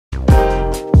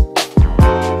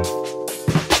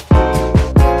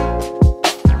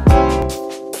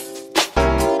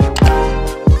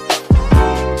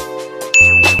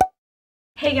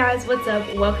guys, what's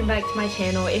up? Welcome back to my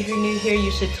channel. If you're new here, you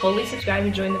should totally subscribe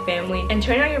and join the family and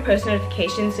turn on your post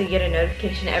notifications so you get a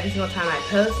notification every single time I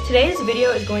post. Today's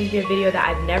video is going to be a video that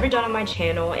I've never done on my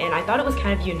channel and I thought it was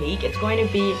kind of unique. It's going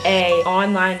to be a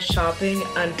online shopping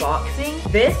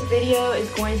unboxing. This video is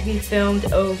going to be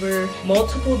filmed over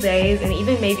multiple days and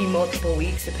even maybe multiple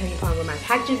weeks depending upon when my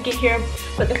packages get here.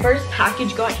 But the first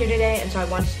package got here today, and so I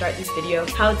want to start this video.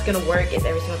 How it's gonna work is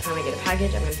every single time I get a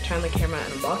package, I'm gonna turn on the camera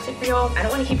and unbox it for y'all. I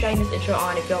don't want to keep dragging this intro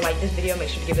on. If y'all like this video, make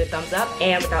sure to give it a thumbs up.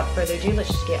 And without further ado, let's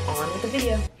just get on with the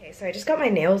video. Okay, so I just got my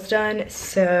nails done,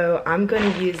 so I'm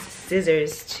gonna use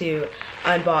scissors to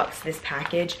unbox this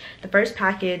package. The first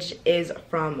package is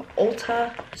from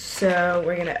Ulta, so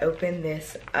we're gonna open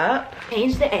this up.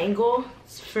 Change the angle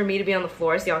for me to be on the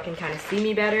floor so y'all can kind of see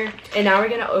me better. And now we're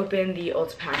gonna open the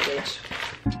Ulta package.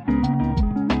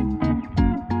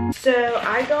 So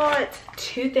I got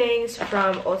two things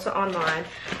from Ulta online.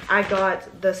 I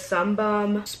got the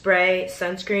Sunbum spray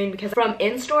sunscreen because from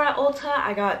in-store at Ulta,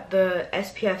 I got the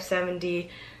SPF 70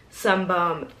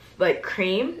 Sunbum like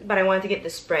cream, but I wanted to get the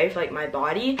spray for like my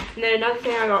body. And then another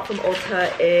thing I got from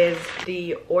Ulta is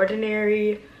the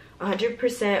Ordinary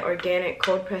 100% organic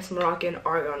cold pressed Moroccan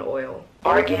argan oil.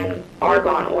 Argan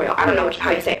oil. I don't know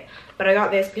how you say it. But I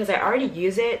got this because I already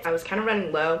use it. I was kind of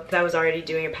running low because I was already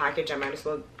doing a package. I might as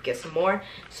well get some more.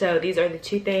 So these are the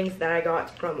two things that I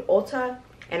got from Ulta.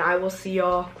 And I will see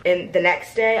y'all in the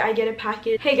next day I get a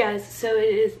package. Hey guys, so it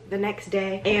is the next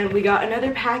day and we got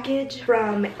another package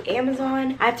from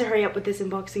Amazon. I have to hurry up with this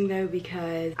unboxing though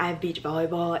because I have beach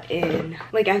volleyball in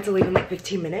like I have to leave in like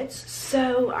 15 minutes.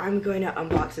 So I'm going to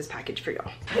unbox this package for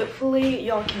y'all. Hopefully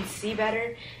y'all can see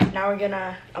better. Now we're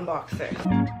gonna unbox this.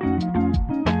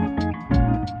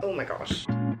 Oh my gosh.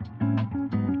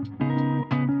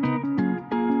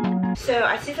 So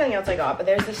I see something else I got, but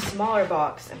there's a smaller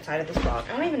box inside of this box.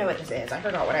 I don't even know what this is. I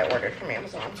forgot what I ordered from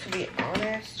Amazon, to be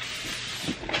honest.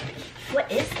 What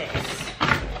is this?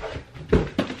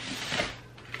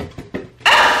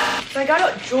 Ah! So I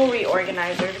got a jewelry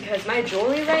organizer because my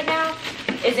jewelry right now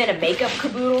is in a makeup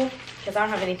caboodle because I don't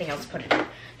have anything else to put in it.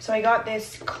 So I got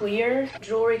this clear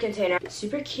jewelry container.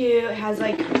 Super cute. It has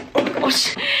like, oh my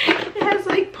gosh. It has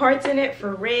like parts in it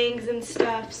for rings and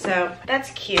stuff. So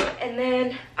that's cute. And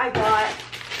then I got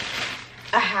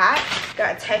a hat.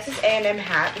 Got a Texas A&M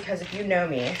hat because if you know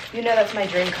me, you know that's my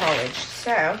dream college.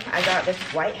 So I got this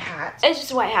white hat. It's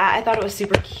just a white hat. I thought it was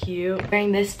super cute.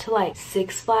 Wearing this to like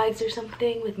Six Flags or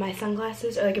something with my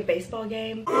sunglasses or like a baseball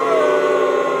game.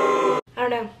 I don't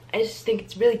know, I just think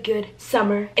it's really good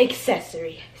summer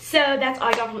accessory. So that's all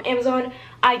I got from Amazon.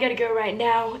 I gotta go right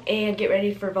now and get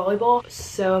ready for volleyball,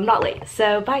 so I'm not late.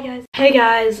 So bye guys. Hey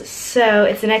guys, so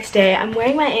it's the next day. I'm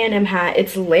wearing my A&M hat.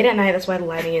 It's late at night, that's why the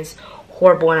lighting is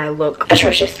horrible and I look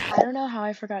atrocious. I don't know how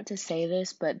I forgot to say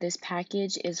this, but this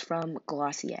package is from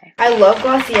Glossier. I love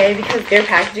Glossier because their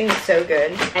packaging is so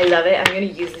good. I love it. I'm gonna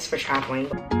use this for traveling.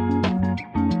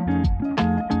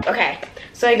 Okay.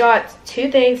 So I got two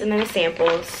things and then a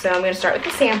sample. So I'm going to start with the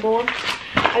sample.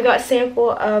 I got a sample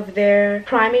of their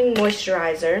priming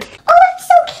moisturizer. Oh, that's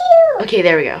so cute! Okay,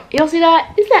 there we go. Y'all see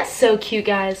that? Isn't that so cute,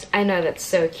 guys? I know, that's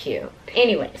so cute.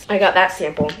 Anyways, I got that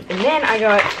sample. And then I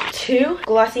got two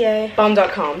Glossier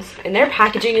Balm.coms. And their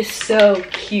packaging is so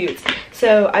cute.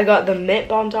 So I got the mint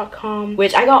Balm.com,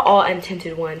 which I got all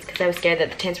untinted ones because I was scared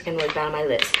that the tints were going to look bad on my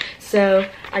lips. So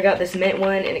I got this mint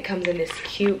one and it comes in this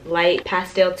cute light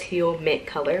pastel teal mint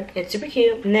color. It's super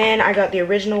cute. And then I got the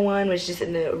original one, which is just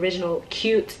in the original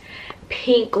cute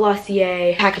pink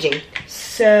Glossier packaging.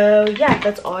 So yeah,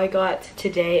 that's all I got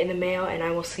today in the mail and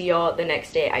I will see y'all the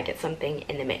next day I get something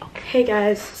in the mail. Hey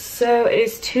guys, so it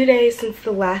is 2 days since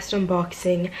the last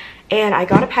unboxing and I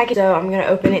got a package, so I'm gonna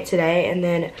open it today and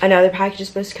then another package is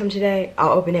supposed to come today.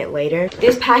 I'll open it later.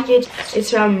 This package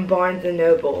is from Barnes &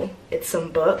 Noble. It's some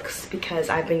books because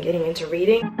I've been getting into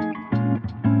reading.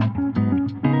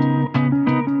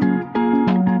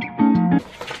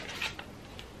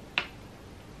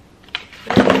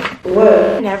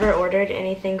 Whoa. Never ordered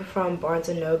anything from Barnes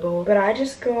 & Noble, but I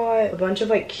just got a bunch of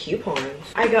like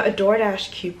coupons. I got a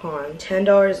DoorDash coupon,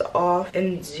 $10 off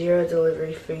and 0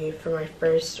 delivery fee for my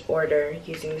first order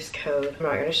using this code. I'm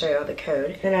not gonna show you all the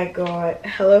code. Then I got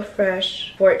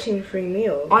HelloFresh 14 free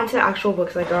meals. On to the actual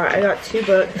books I got two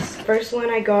books. First one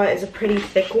I got is a pretty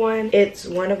thick one. It's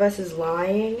One of Us is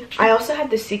Lying. I also have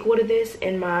the sequel to this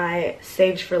in my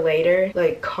saved for later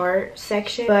like cart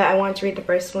section, but I wanted to read the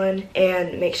first one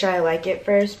and make sure I like it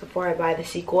first first before I buy the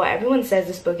sequel. Everyone says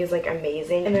this book is like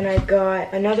amazing. And then I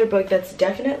got another book that's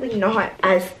definitely not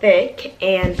as thick,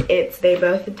 and it's They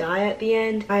Both Die at the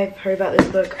End. I've heard about this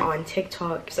book on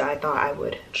TikTok, so I thought I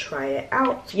would try it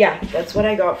out. Yeah, that's what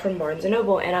I got from Barnes &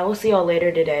 Noble, and I will see y'all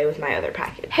later today with my other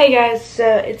package. Hey guys,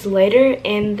 so it's later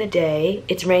in the day.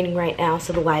 It's raining right now,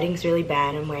 so the lighting's really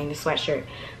bad. I'm wearing a sweatshirt.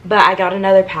 But I got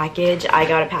another package. I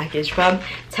got a package from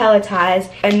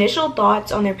Teleties. Initial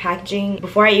thoughts on their packaging,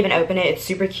 before I even open it, it's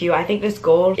super cute. I think this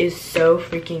gold is so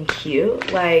freaking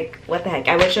cute. Like, what the heck?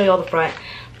 I would show you all the front,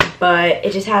 but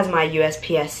it just has my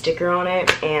USPS sticker on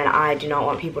it, and I do not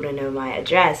want people to know my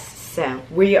address. So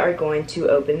we are going to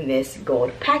open this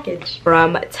gold package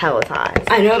from Teleties.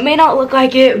 I know it may not look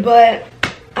like it, but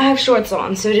I have shorts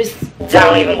on, so just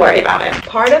don't even worry about it.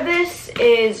 Part of this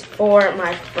is for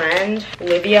my friend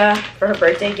Olivia for her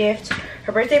birthday gift.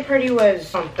 Her birthday party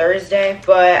was on Thursday,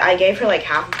 but I gave her like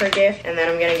half of her gift, and then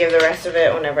I'm gonna give the rest of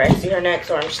it whenever I see her next,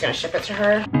 or I'm just gonna ship it to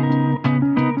her.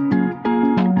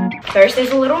 First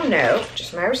is a little note,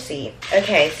 just my receipt.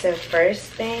 Okay, so first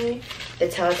thing, the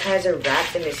Teleties are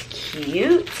wrapped in this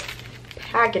cute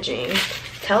packaging.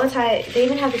 Teleties, they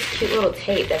even have this cute little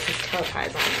tape that says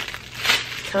Teleties on it.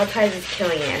 Teleties is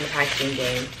killing it in the packaging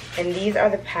game. And these are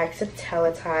the packs of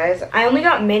Teleties. I only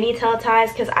got mini Teleties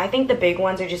because I think the big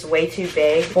ones are just way too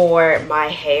big for my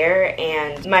hair,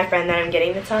 and my friend that I'm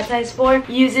getting the Teleties for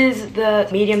uses the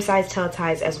medium-sized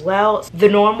Teleties as well. The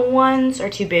normal ones are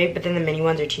too big, but then the mini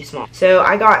ones are too small. So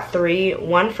I got 3,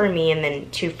 1 for me and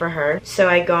then 2 for her. So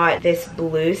I got this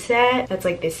blue set that's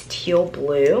like this teal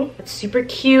blue. It's super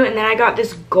cute. And then I got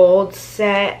this gold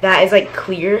set that is like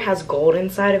clear, has gold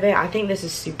inside of it. I think this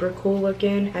is super cool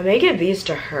looking. I may give these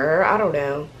to her. I don't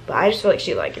know, but I just feel like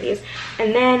she'd like these.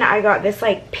 And then I got this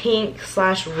like pink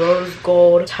slash rose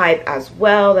gold type as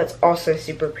well. That's also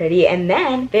super pretty. And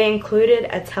then they included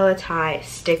a Teletie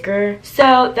sticker.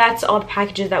 So that's all the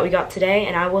packages that we got today,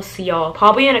 and I will see y'all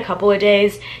probably in a couple of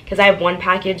days because I have one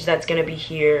package that's gonna be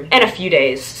here in a few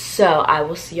days. So I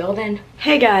will see y'all then.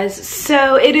 Hey guys,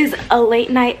 so it is a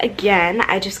late night again.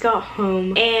 I just got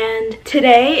home, and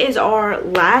today is our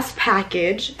last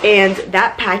package, and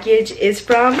that package is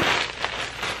from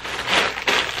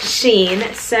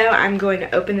Shein. So I'm going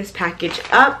to open this package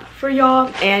up for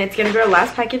y'all, and it's gonna be our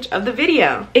last package of the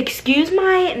video. Excuse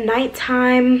my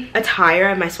nighttime attire. I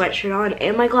have my sweatshirt on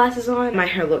and my glasses on. My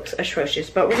hair looks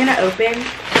atrocious, but we're gonna open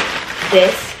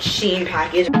this Shein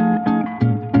package.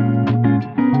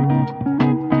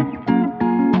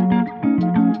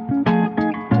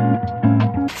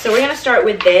 So we're gonna start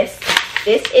with this.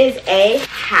 This is a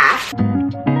hat.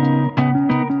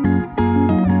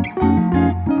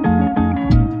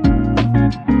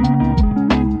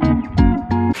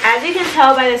 As you can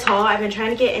tell by this haul, I've been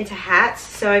trying to get into hats,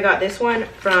 so I got this one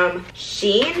from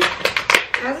Shein. It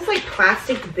has this like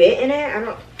plastic bit in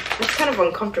it. It's kind of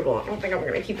uncomfortable. I don't think I'm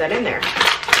gonna keep that in there.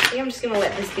 I think I'm just gonna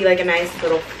let this be like a nice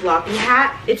little floppy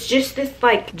hat. It's just this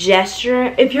like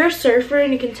gesture. If you're a surfer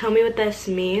and you can tell me what this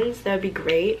means, that would be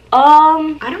great.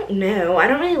 I don't know. I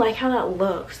don't really like how that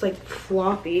looks, like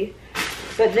floppy.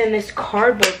 But then this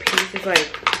cardboard piece is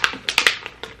like,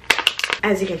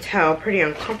 as you can tell, pretty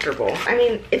uncomfortable. I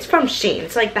mean, it's from Shein,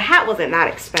 so like the hat wasn't that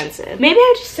expensive. Maybe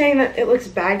I'm just saying that it looks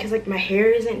bad because like my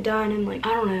hair isn't done and like,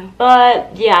 I don't know.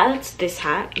 But yeah, that's this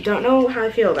hat. Don't know how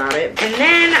I feel about it. And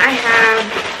then I have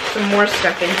some more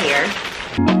stuff in here.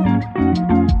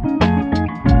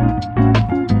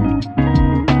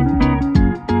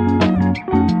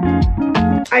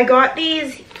 I got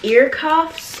these ear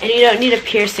cuffs, and you don't need a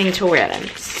piercing to wear them.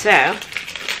 So I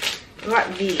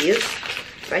got these.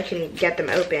 I can get them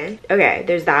open. Okay,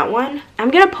 there's that one.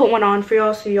 I'm gonna put one on for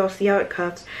y'all so y'all see how it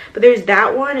cuffs. But there's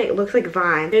that one, it looks like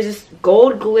Vine. There's this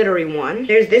gold glittery one.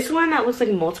 There's this one that looks like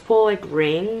multiple like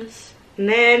rings. And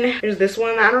then there's this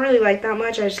one that I don't really like that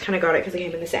much. I just kind of got it because it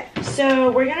came in the set.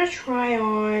 So we're gonna try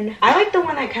on, I like the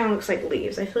one that kind of looks like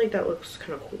leaves. I feel like that looks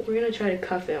kind of cool. We're gonna try to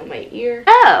cuff it on my ear.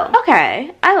 Oh,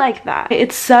 okay. I like that.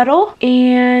 It's subtle,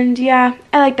 and yeah,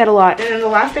 I like that a lot. And then the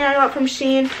last thing I got from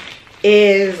Shein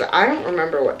is, I don't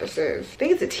remember what this is. I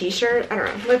think it's a t-shirt. I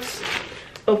don't know. Let's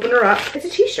open her up. It's a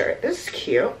t-shirt. This is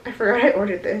cute. I forgot I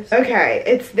ordered this. Okay,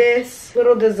 it's this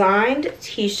little designed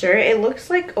t-shirt. It looks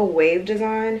like a wave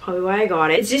design. Probably why I got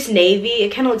it. It's just navy. It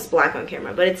kind of looks black on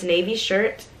camera, but it's navy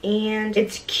shirt. And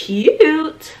it's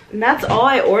cute. And that's all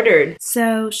I ordered.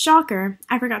 So, shocker,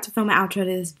 I forgot to film an outro to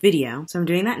this video. So I'm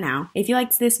doing that now. If you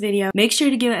liked this video, make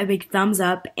sure to give it a big thumbs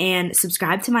up and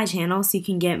subscribe to my channel so you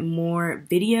can get more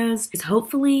videos. Because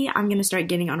hopefully I'm going to start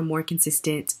getting on a more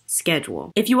consistent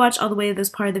schedule. If you watched all the way to this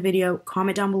part of the video,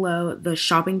 comment down below the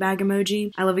shopping bag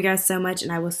emoji. I love you guys so much,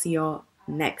 and I will see y'all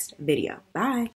next video. Bye.